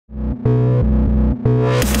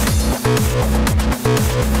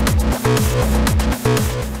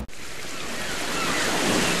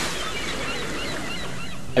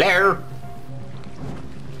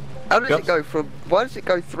does it go from? Why does it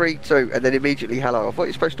go 3, 2, and then immediately hello? I thought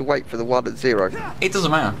you're supposed to wait for the 1 and 0. It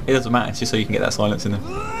doesn't matter. It doesn't matter. It's just so you can get that silence in there.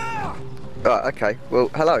 Right, okay. Well,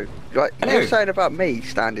 hello. Right, Hello. you're saying about me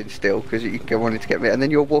standing still because you wanted to get me, and then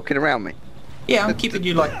you're walking around me. Yeah, I'm keeping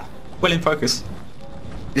you like well in focus.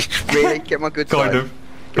 Really? Get my good side. Kind of.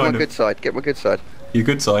 Get my good side. Get my good side. Your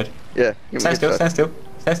good side. Yeah. Get my Stand good still. side. Stand still.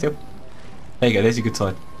 Stand still. There you go. There's your good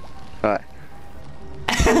side. Right.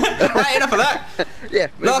 Right, enough of that. Yeah.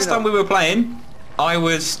 Last time we were playing, I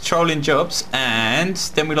was trolling Jobs, and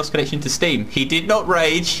then we lost connection to Steam. He did not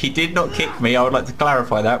rage. He did not kick me. I would like to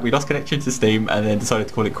clarify that. We lost connection to Steam, and then decided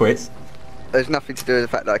to call it quits. There's nothing to do with the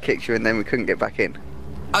fact that I kicked you and then we couldn't get back in.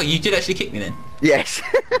 Oh, you did actually kick me then? Yes.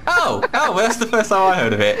 Oh, well, that's the first time I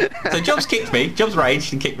heard of it. So Jobs kicked me. Jobs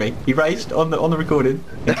raged and kicked me. He raged on the recording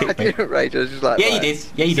and I kicked me. didn't rage. I was just like, Yeah, right, you did.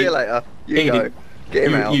 Yeah, you see did. you later. You Yeah, you go. did. Get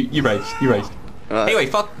him out. You raged. You raged. Right. Anyway,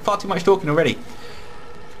 far too much talking already.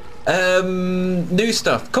 New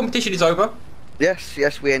stuff. Competition is over.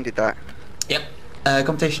 Yes, we ended that. Yep.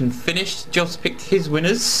 Competition finished. Jobs picked his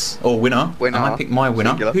winners or winner. Winner. And I picked my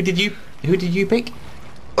winner. Singular. Who did you pick?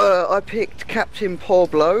 I picked Captain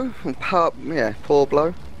Pablo. Pablo.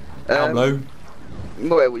 Pablo.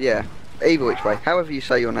 Well, yeah. Either which way. However you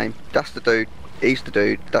say your name. That's the dude. He's the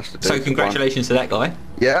dude. That's the dude. So congratulations to that guy.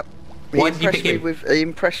 Yep. Why did you pick him? He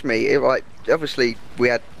impressed me. Like, obviously, we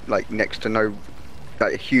had like next to no,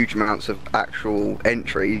 like, huge amounts of actual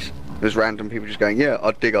entries. There's random people just going, yeah,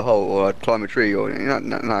 I'd dig a hole or I'd climb a tree or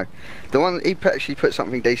no. The one he actually put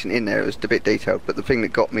something decent in there. It was a bit detailed, but the thing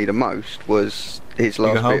that got me the most was his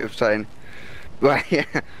last bit of saying, well, yeah,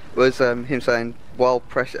 was him saying while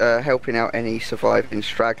helping out any surviving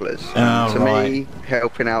stragglers. Oh, to right. me,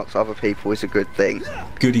 helping out other people is a good thing.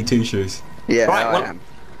 Goody two shoes. Yeah, Right, I well, am.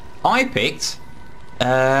 I picked.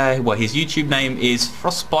 Well, his YouTube name is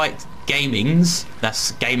Frostbite Gamings.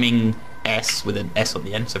 That's gaming S with an S on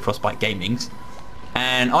the end, so Frostbite Gamings.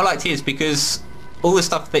 And I liked his because all the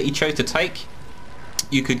stuff that he chose to take,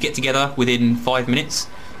 you could get together within 5 minutes.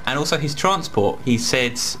 And also his transport, he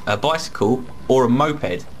said a bicycle or a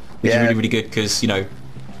moped, which is really, really good because, you know,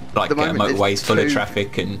 like motorways full of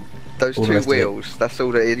traffic and those all the two rest of it. wheels. That's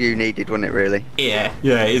all that you needed, wasn't it? Really? Yeah,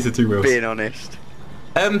 it is a 2 wheels. Being honest.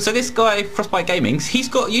 So this guy, Frostbite Gamings, he's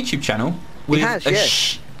got a YouTube channel with has,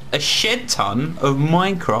 a shed ton of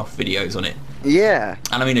Minecraft videos on it. Yeah.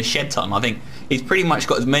 And I mean a shed ton. I think he's pretty much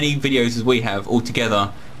got as many videos as we have all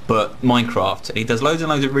together, but Minecraft. And he does loads and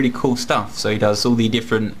loads of really cool stuff. So he does all the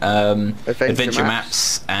different adventure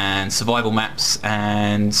maps and survival maps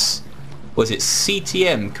and was it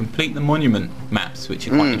CTM, Complete the Monument maps, which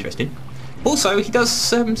are quite interesting. Also, he does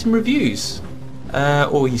some reviews.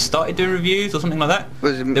 Or he started doing reviews or something like that.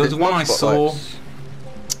 There was one I saw.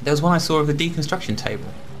 There was one I saw of the deconstruction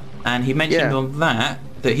table, and he mentioned on that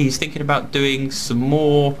he's thinking about doing some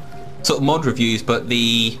more sort of mod reviews, but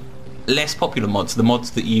the less popular mods, the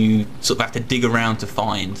mods that you sort of have to dig around to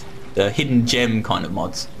find, the hidden gem kind of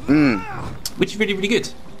mods, which is really, really good.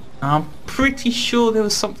 I'm pretty sure there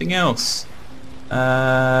was something else.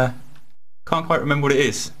 Can't quite remember what it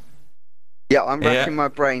is. Yeah, I'm racking my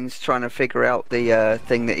brains trying to figure out the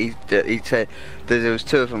thing that he said. There was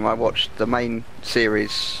 2 of them. I watched the main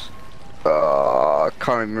series. I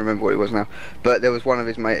can't even remember what it was now. But there was one of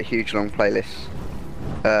his made a huge long playlist.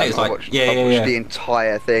 I watched the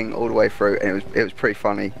entire thing all the way through, and it was pretty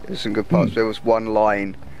funny. There was some good parts. There was one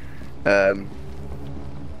line.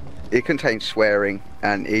 It contained swearing,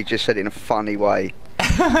 and he just said it in a funny way,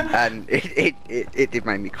 and it did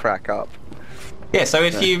make me crack up. Yeah, so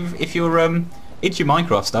if you're into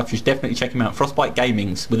Minecraft stuff, you should definitely check him out. Frostbite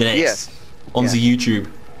Gamings with an S on the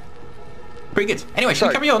YouTube. Pretty good. Anyway, shall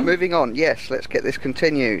we carry on? Moving on. Yes, let's get this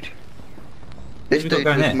continued. This dude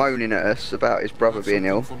was moaning at us about his brother being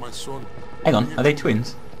ill. Hang on, are they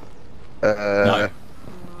twins? No.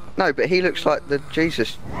 No, but he looks like the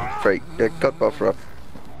Jesus freak, the Godfather.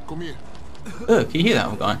 Come here. Oh, can you hear that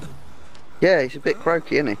old guy? Yeah, he's a bit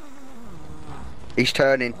croaky, isn't he? He's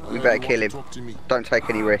turning. We better kill him. Don't take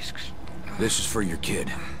any risks. This is for your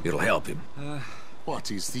kid. It'll help him.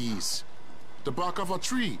 What is this? The bark of a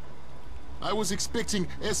tree. I was expecting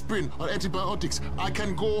aspirin or antibiotics. I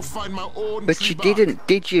can go find my own. But you didn't,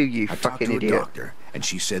 did you? You I talked fucking to a idiot. doctor, and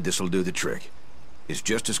she said this'll do the trick. It's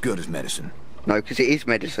just as good as medicine. No, because it is If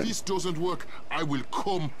medicine. this doesn't work, I will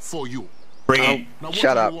come for you. Bring it. Now, what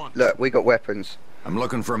Shut do you up. want? Look, we got weapons. I'm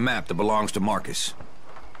looking for a map that belongs to Marcus.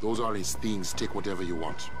 Those are his things. Take whatever you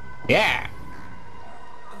want. Yeah.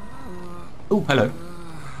 Oh, hello.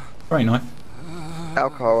 Very nice.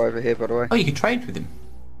 Alcohol over here, by the way. Oh, you can trade with him.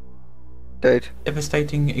 Dude.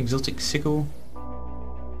 Devastating exotic sickle.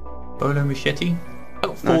 Bolo machete. I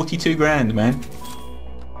got 42 grand, man.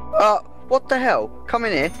 What the hell? Come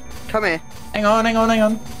in here. Come here. Hang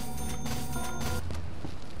on.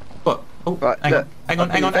 What? Oh, Right, hang look, on.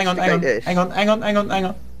 Hang on. this. Hang on.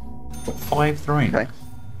 Got 5-3. Okay.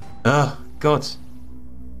 Oh, God.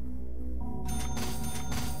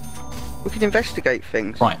 We can investigate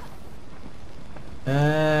things. Right. Where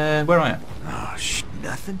am I at? Oh,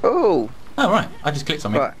 nothing. Oh. Oh, right. I just clicked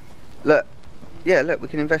something. Right. Look. Yeah, look, we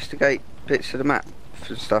can investigate bits of the map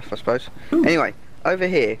and stuff, I suppose. Ooh. Anyway, over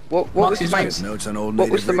here, what was the main, Notes on old what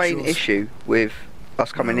was native the main rituals? issue with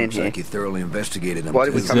us coming in Looks here? like you thoroughly investigated them. Why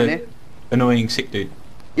did we too. come in The here? annoying sick dude.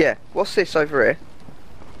 Yeah, what's this over here?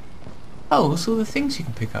 Oh, what's all the things you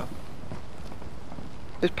can pick up?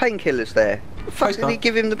 There's painkillers there. The fuck did he Postcard.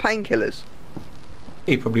 give him the painkillers?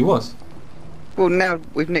 He probably was. Well, now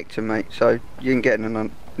we've nicked him, mate, so you ain't getting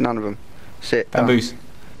none of them. Sit. Bamboos.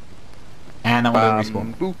 And that one don't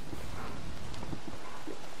respawn. Bamboo.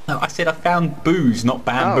 No, I said I found booze, not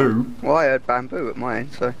bamboo. Oh, well, I heard bamboo at my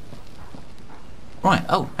end, so. Right,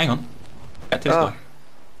 oh, hang on. Back to this guy.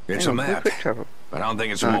 It's hang a on, do map, quick travel. but I don't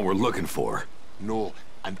think it's the No. one we're looking for. No,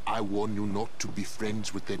 and I warn you not to be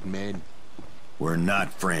friends with that man. We're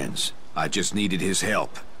not friends. I just needed his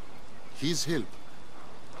help. His help.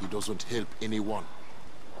 He doesn't help anyone.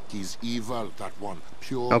 He's evil, that one.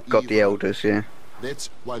 Pure Oh, God, the evil. elders, yeah. That's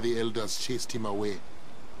why the elders chased him away.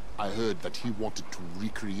 I heard that he wanted to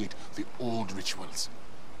recreate the old rituals.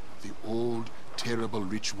 The old, terrible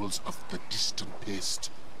rituals of the distant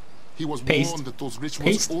past. He was Paste. warned that those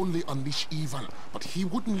rituals Paste. only unleash evil, but he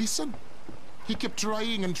wouldn't listen. He kept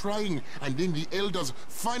trying, and then the elders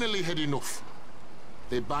finally had enough.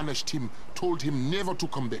 They banished him, told him never to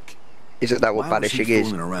come back. Isn't that what Why was he banishing is?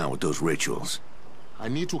 fooling around with those rituals? I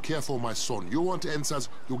need to care for my son. You want answers,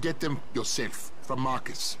 you get them yourself, from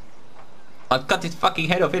Marcus. I've cut his fucking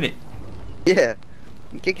head off, innit? Yeah.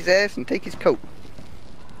 And kick his ass and take his coat.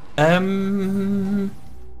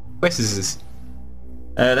 West is this?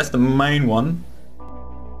 That's the main one.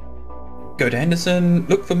 Go to Henderson,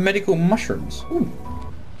 look for medical mushrooms. Ooh.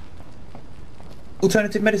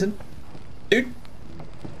 Alternative medicine. Dude,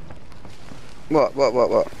 What?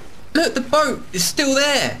 look, the boat is still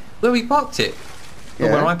there. Where we parked it. Or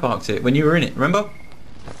Yeah. where I parked it, when you were in it, remember?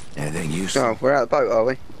 Anything useful? Oh, we're out of the boat, are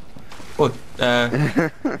we? Well,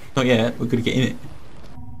 not yet, we're gonna get in it.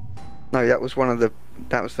 No, that was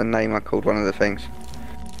the name I called one of the things.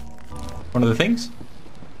 One of the things?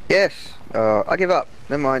 Yes. I give up.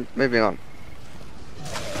 Never mind. Moving on.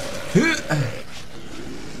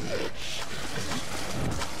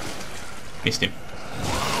 Missed him.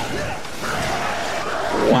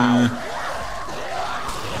 Wow.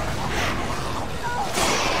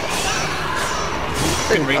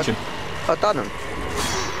 Didn't reach him. I've done them.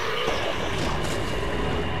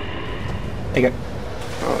 There you go.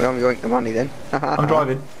 Oh, I'm yoink the money then. I'm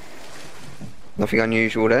driving. Nothing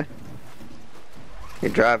unusual there.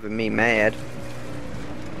 You're driving me mad.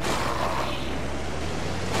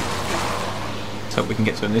 Let's hope we can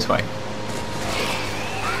get to him this way.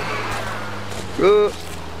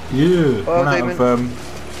 Yeah. Well, Run out Damon. of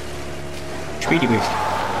speedy boost.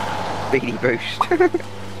 Speedy boost.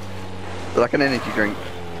 Like an energy drink.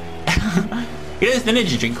 You know, there's an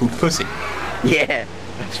energy drink called Pussy. Yeah,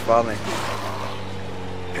 that's funny.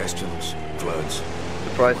 Pestilence, floods,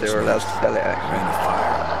 Surprised they were allowed to sell it actually. rain of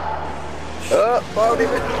fire. Found him.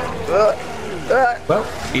 Well,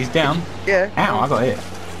 he's down. Yeah. Ow, I got hit.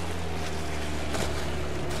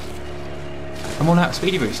 I'm all out of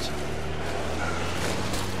speedy boost.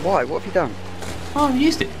 Why? What have you done? Oh, I've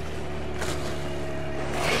used it.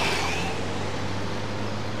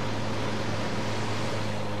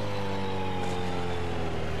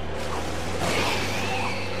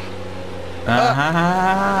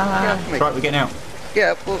 Yeah, Right, we're getting out.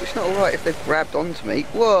 Yeah, well, it's not alright if they've grabbed onto me.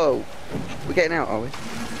 Whoa! We're getting out, are we?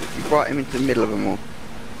 You brought him into the middle of them all.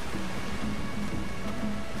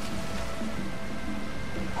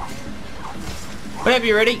 Whenever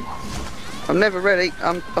you're ready. I'm never ready.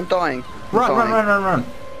 I'm dying. I'm Run. dying.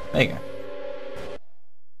 There you go.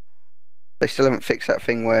 They still haven't fixed that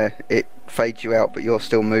thing where it fades you out, but you're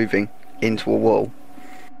still moving into a wall.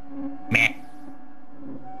 Meh.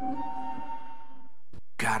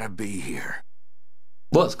 Gotta be here.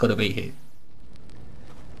 What's got to be here?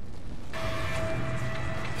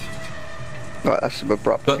 Right, that's some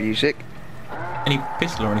abrupt But- music. Any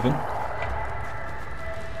pistol or anything?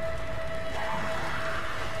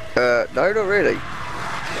 No, not really.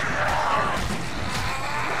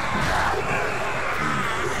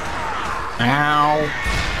 Ow.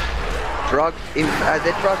 They're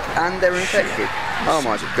drugged and they're infected. Oh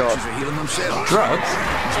my god. Are healing themselves. Drugs?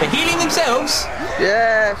 They're healing themselves?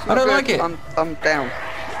 Yeah, it's not I don't good. like it. I'm down.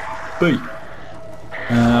 Boo.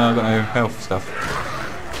 I've got no health stuff.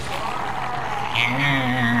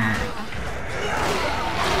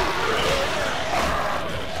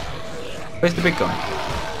 Where's the big guy?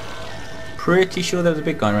 Pretty sure there was a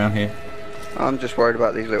big guy around here. I'm just worried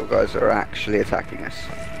about these little guys that are actually attacking us.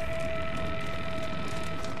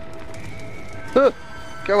 Oh,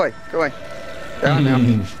 go away, go away. Down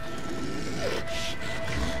now.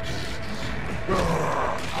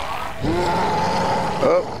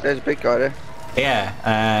 Oh, there's a big guy there. Yeah,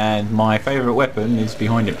 and my favourite weapon is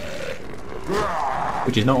behind him.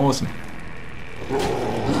 Which is not awesome.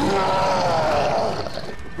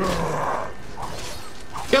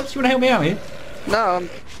 Jobs, you want to help me out here? No,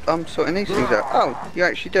 I'm sorting these things out. Oh, you're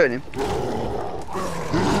actually doing him.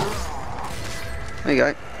 There you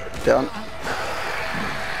go. Done.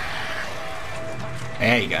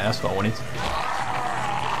 There you go, that's what I wanted.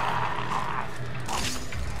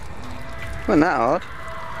 Wasn't that hard?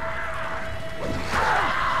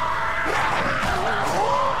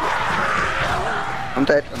 I'm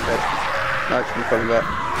dead, I'm dead. No, I'm coming back.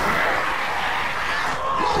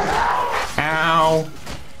 Ow!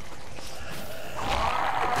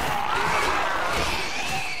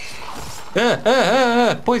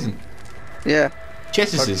 Poison. Yeah.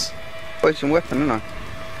 Chesses. Poison weapon, isn't I?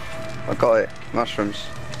 I got it. Mushrooms.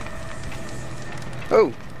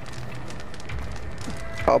 Oh.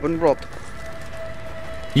 Carbon rod.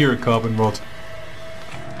 You're a carbon rod.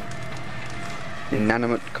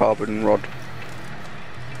 Inanimate carbon rod.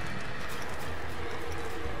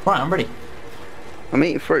 Right, I'm ready. I'm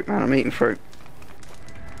eating fruit, man. I'm eating fruit.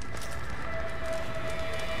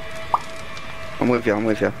 I'm with you. I'm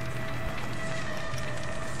with you.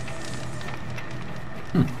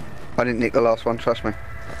 I didn't nick the last one. Trust me.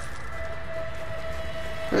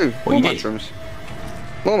 Ooh, What more you did? mushrooms.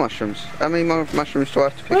 More mushrooms. How many more mushrooms do I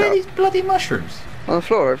have to pick Where are up? these bloody mushrooms? On the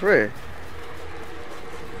floor over here.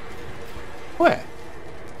 Where?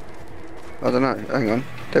 I don't know. Hang on.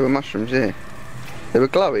 There were mushrooms here. They were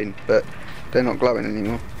glowing, but they're not glowing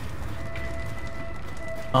anymore.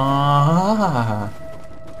 Ah.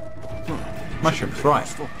 Mushrooms, right.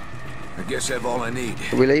 I guess I have all I need.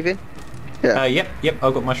 Are we leaving? Yeah. Yep,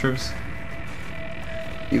 I've got mushrooms.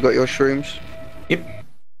 You got your shrooms? Yep.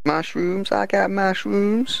 Mushrooms. I got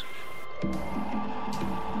mushrooms.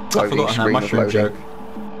 I've forgotten that mushroom joke.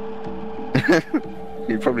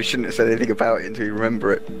 You probably shouldn't have said anything about it until you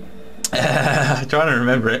remember it. Trying to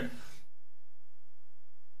remember it.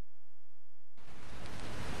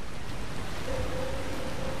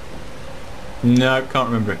 No, can't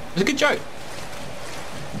remember it. It was a good joke.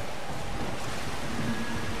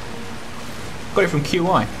 Got it from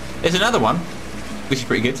QI. There's another one, which is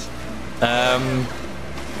pretty good.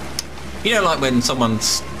 You know, like when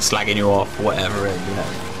someone's slagging you off or whatever,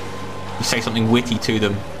 and you say something witty to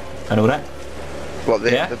them and all that. What,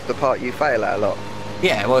 Yeah? the part you fail at a lot?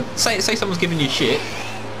 Yeah, well, say someone's giving you shit,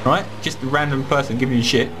 right? Just a random person giving you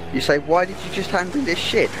shit. You say, why did you just hand me this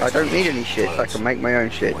shit? I don't need any shit. I can make my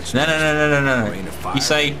own shit. No. You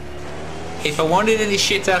say, if I wanted any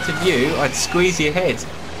shit out of you, I'd squeeze your head.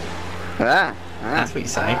 That's what you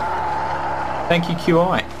say. Thank you,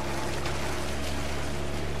 QI.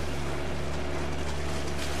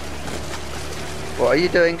 What are you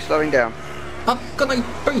doing? Slowing down. I've got no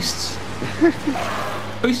boosts.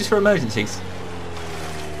 Boosts is for emergencies.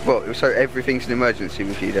 Well, so everything's an emergency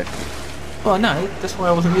with you then? Well, no, that's why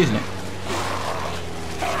I wasn't using it.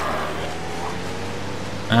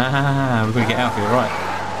 Ah, we're going to get out of here,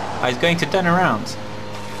 right. I was going to turn around.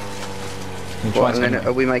 What, and then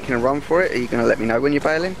are we making a run for it? Are you going to let me know when you're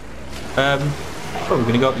bailing? Well, we're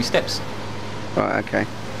going to go up these steps. Right, okay.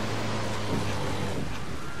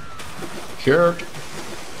 Sure.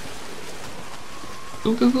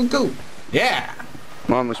 Go. Yeah!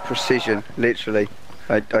 Mine was precision, literally.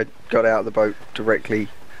 I got out of the boat directly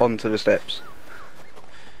onto the steps.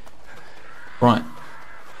 Right.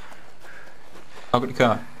 I've got the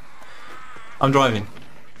car. I'm driving.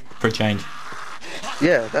 For a change.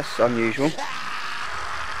 Yeah, that's unusual.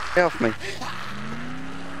 Get off me.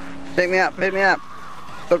 Pick me up, pick me up.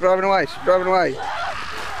 Stop driving away, stop driving away.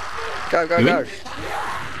 Go, go, You go. in?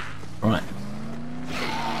 Right.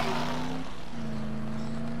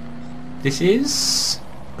 This is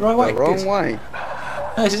the right way. The wrong Good. way.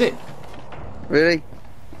 No, this is it. Really?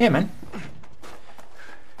 Yeah, man.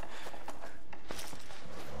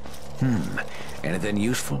 Anything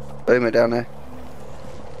useful? Boom it down there.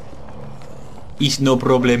 It's no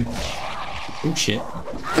problem. Oh shit.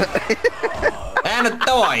 And it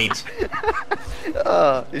died.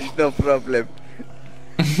 Oh, it's no problem.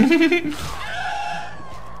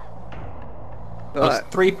 Right.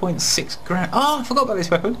 3.6 grand. Oh, I forgot about this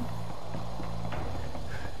weapon.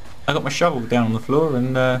 I got my shovel down on the floor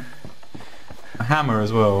and a hammer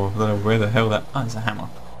as well. I don't know where the hell that... Oh, there's a hammer.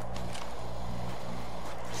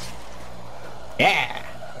 Yeah!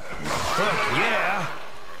 Fuck yeah!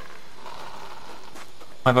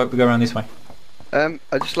 I vote we go around this way. I'd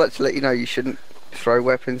just like to let you know you shouldn't throw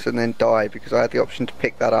weapons and then die, because I had the option to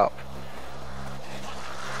pick that up.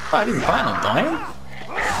 Oh, I didn't plan on dying.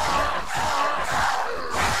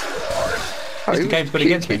 Oh, The game's got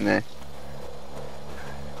against me. there.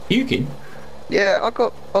 Puking? Yeah, I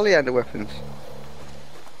got oleander weapons.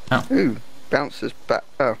 Oh. Ooh, bouncers back.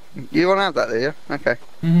 Oh, you want to have that there, yeah? Okay.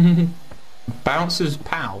 Bouncer's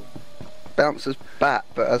pal. Bouncer's bat,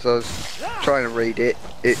 but as I was trying to read it,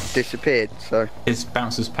 it disappeared, so... It's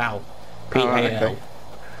Bouncer's pal. Oh, right, P-A-L. okay.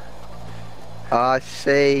 I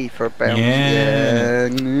see, for a bounce. Yeah.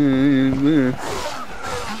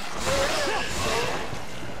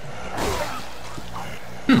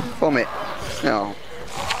 Vomit. No.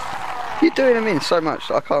 You're doing them in so much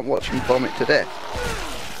that I can't watch them vomit to death.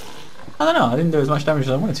 I don't know, I didn't do as much damage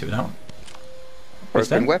as I wanted to with that one.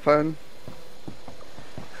 Broken weapon.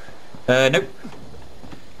 Nope.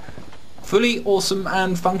 Fully awesome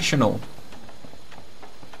and functional.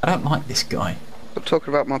 I don't like this guy. Stop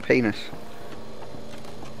talking about my penis.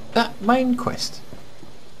 That main quest.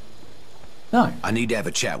 No. I need to have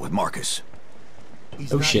a chat with Marcus.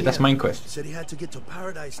 He's Oh not shit, that's here. main quest. Said he had to get to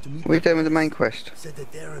paradise to meet. What are you doing with the main quest? Said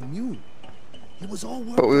that they're immune. It was all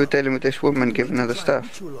work. But we were dealing with this woman giving her the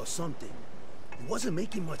stuff. Or something. It wasn't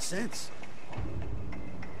making much sense.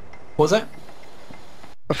 What was that?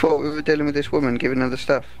 I thought we were dealing with this woman giving her the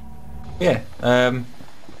stuff. Yeah,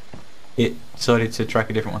 it decided to track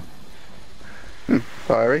a different one.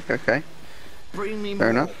 Fiery, okay. Fair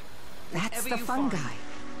enough. That's the fun guy.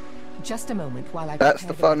 Just a moment while I... That's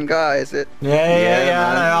the fun guy, is it? Yeah,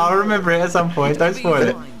 man. I know, I'll remember it at some point, don't spoil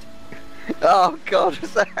it. Oh god,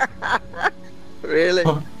 was that... Really?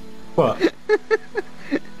 What?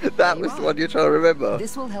 That was the one you're trying to remember?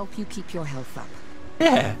 This will help you keep your health up.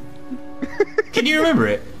 Yeah. Can you remember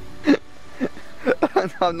it?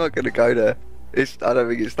 I'm not going to go there. I don't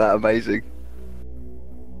think it's that amazing.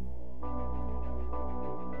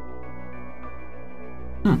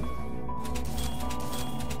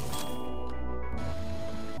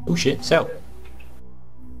 Oh shit, sell.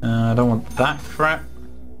 I don't want that crap.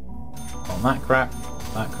 I want that crap,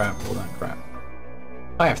 or that crap.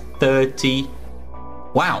 I have 30.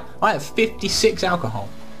 Wow, I have 56 alcohol.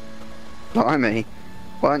 Blimey.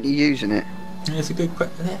 Why aren't you using it? That's a good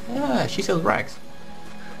question. Yeah, she sells rags.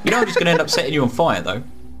 You know I'm just going to end up setting you on fire though.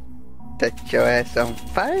 Set your ass on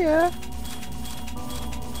fire.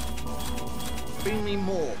 Bring me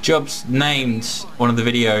more. Jobs named one of the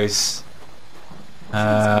videos.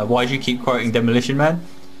 Why do you keep quoting Demolition Man?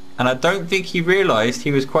 And I don't think he realised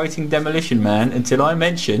he was quoting Demolition Man until I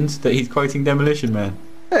mentioned that he's quoting Demolition Man.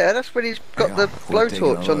 Yeah, that's when he's got the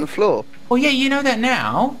blowtorch on the floor. Well, yeah, you know that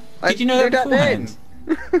now. Did you know that beforehand?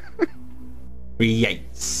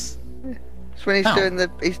 Creates. It's when he's doing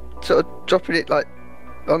he's sort of dropping it like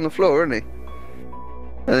on the floor, isn't he?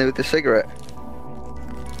 And then with the cigarette.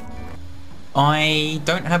 I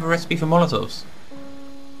don't have a recipe for Molotovs.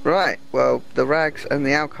 Right, well, the rags and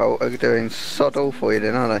the alcohol are doing sod all for you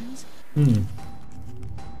then, aren't they?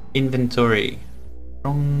 Inventory.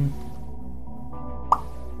 Wrong.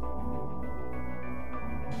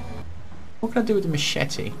 What can I do with the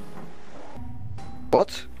machete?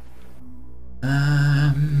 What?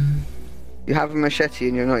 You have a machete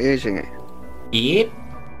and you're not using it? Yep.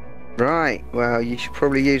 Right, well, you should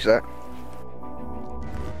probably use that.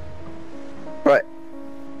 Right.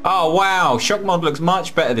 Oh wow, shock mod looks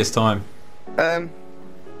much better this time.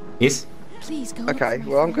 Yes? Please go. Okay,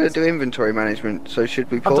 well, I'm going to do inventory management, so should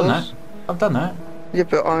we pause? I've done that. I've done that. Yeah,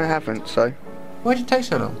 but I haven't, so... Why did it take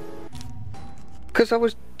so long? Because I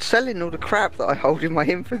was selling all the crap that I hold in my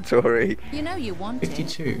inventory. You know you want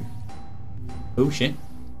 52. Oh shit.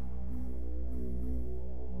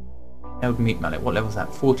 Held meat mallet, what level's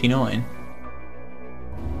that? 49?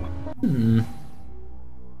 Hmm.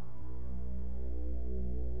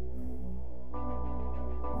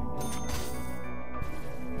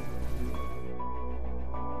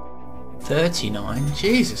 $39?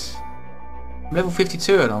 Jesus. I'm level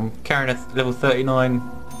 52 and I'm carrying a level 39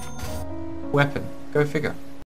 weapon. Go figure.